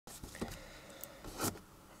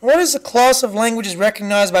What is the class of languages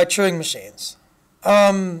recognized by Turing machines?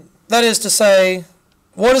 That is to say,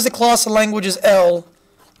 what is the class of languages L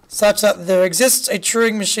such that there exists a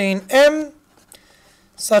Turing machine M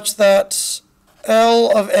such that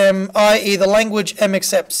L of M, i.e. the language M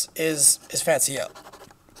accepts, is fancy L.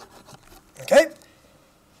 Okay?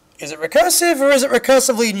 Is it recursive or is it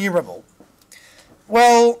recursively enumerable?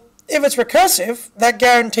 Well, if it's recursive, that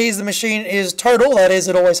guarantees the machine is total, that is,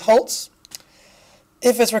 it always halts.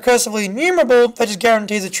 If it's recursively enumerable, that just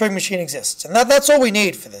guarantees a Turing machine exists. And that's all we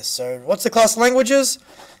need for this. So what's the class of languages?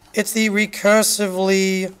 It's the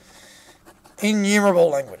recursively enumerable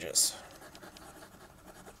languages.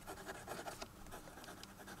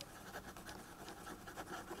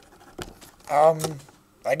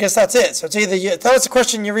 I guess that's it. So it's either that's a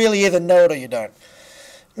question you really either know it or you don't.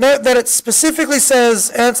 Note that it specifically says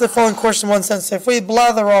answer the following question in one sentence. If we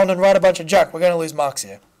blather on and write a bunch of junk, we're going to lose marks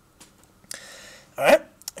here. Alright?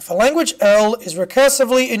 If a language L is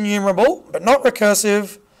recursively enumerable, but not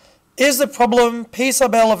recursive, is the problem P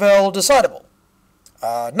sub L of L decidable?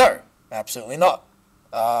 No. Absolutely not.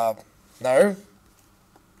 No.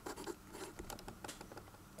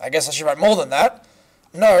 I guess I should write more than that.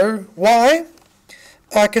 No. Why?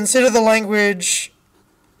 Consider the language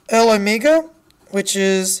L omega, which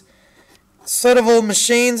is set of all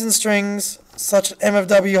machines and strings such that M of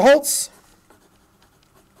W halts.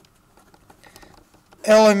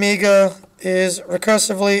 L omega is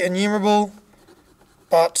recursively enumerable,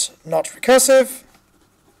 but not recursive,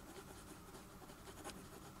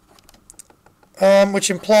 which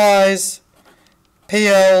implies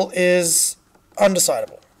PL is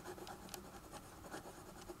undecidable.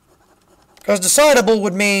 Because decidable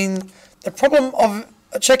would mean the problem of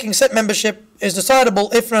checking set membership is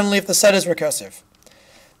decidable if and only if the set is recursive.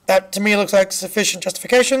 That to me looks like sufficient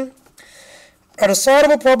justification. Are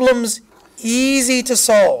decidable problems easy to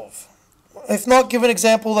solve? If not, give an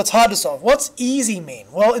example that's hard to solve. What's easy mean?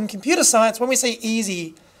 Well, in computer science, when we say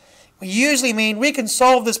easy, we usually mean we can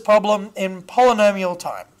solve this problem in polynomial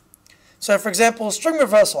time. So for example, string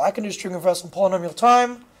reversal. I can do string reversal in polynomial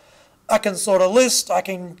time. I can sort a list, I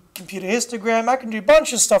can compute a histogram, I can do a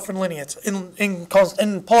bunch of stuff in linear in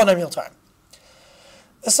polynomial time.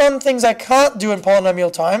 There's some things I can't do in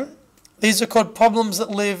polynomial time. These are called problems that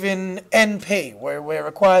live in NP, where it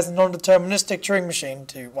requires a non-deterministic Turing machine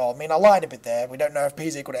to, well, I mean, I lied a bit there. We don't know if P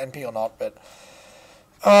is equal to NP or not, but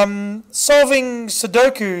solving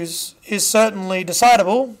Sudokus is certainly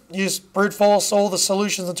decidable. Use brute force all the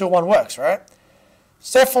solutions until one works, right?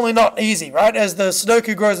 It's definitely not easy, right? As the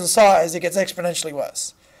Sudoku grows in size, it gets exponentially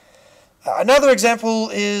worse. Another example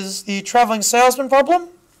is the traveling salesman problem.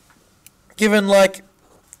 Given like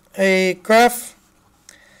a graph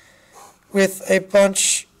with a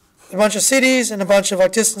bunch of cities and a bunch of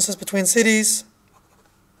like distances between cities.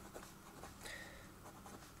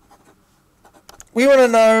 We want to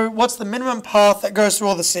know what's the minimum path that goes through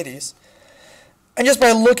all the cities. And just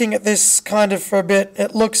by looking at this kind of for a bit,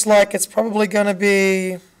 it looks like it's probably going to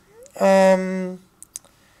be, well,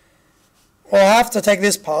 I have to take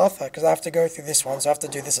this path, because I have to go through this one, so I have to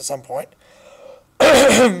do this at some point.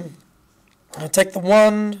 I'll take the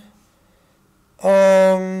 1,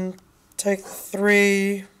 take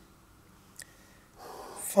 3,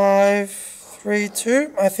 5, 3,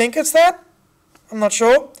 2, I think it's that, I'm not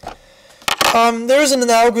sure. There isn't an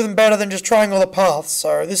algorithm better than just trying all the paths,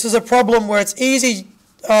 so this is a problem where it's easy,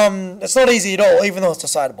 it's not easy at all, even though it's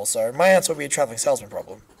decidable, so my answer would be a traveling salesman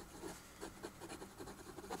problem.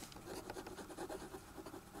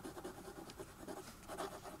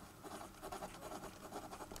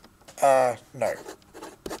 No.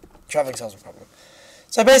 Traveling salesman problem.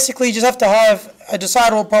 So basically you just have to have a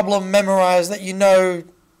decidable problem memorized that you know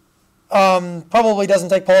probably doesn't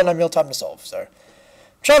take polynomial time to solve, so.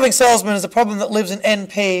 Traveling salesman is a problem that lives in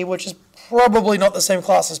NP, which is probably not the same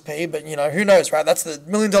class as P, but, you know, who knows, right? That's the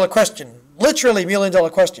million-dollar question. Literally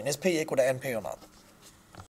million-dollar question. Is P equal to NP or not?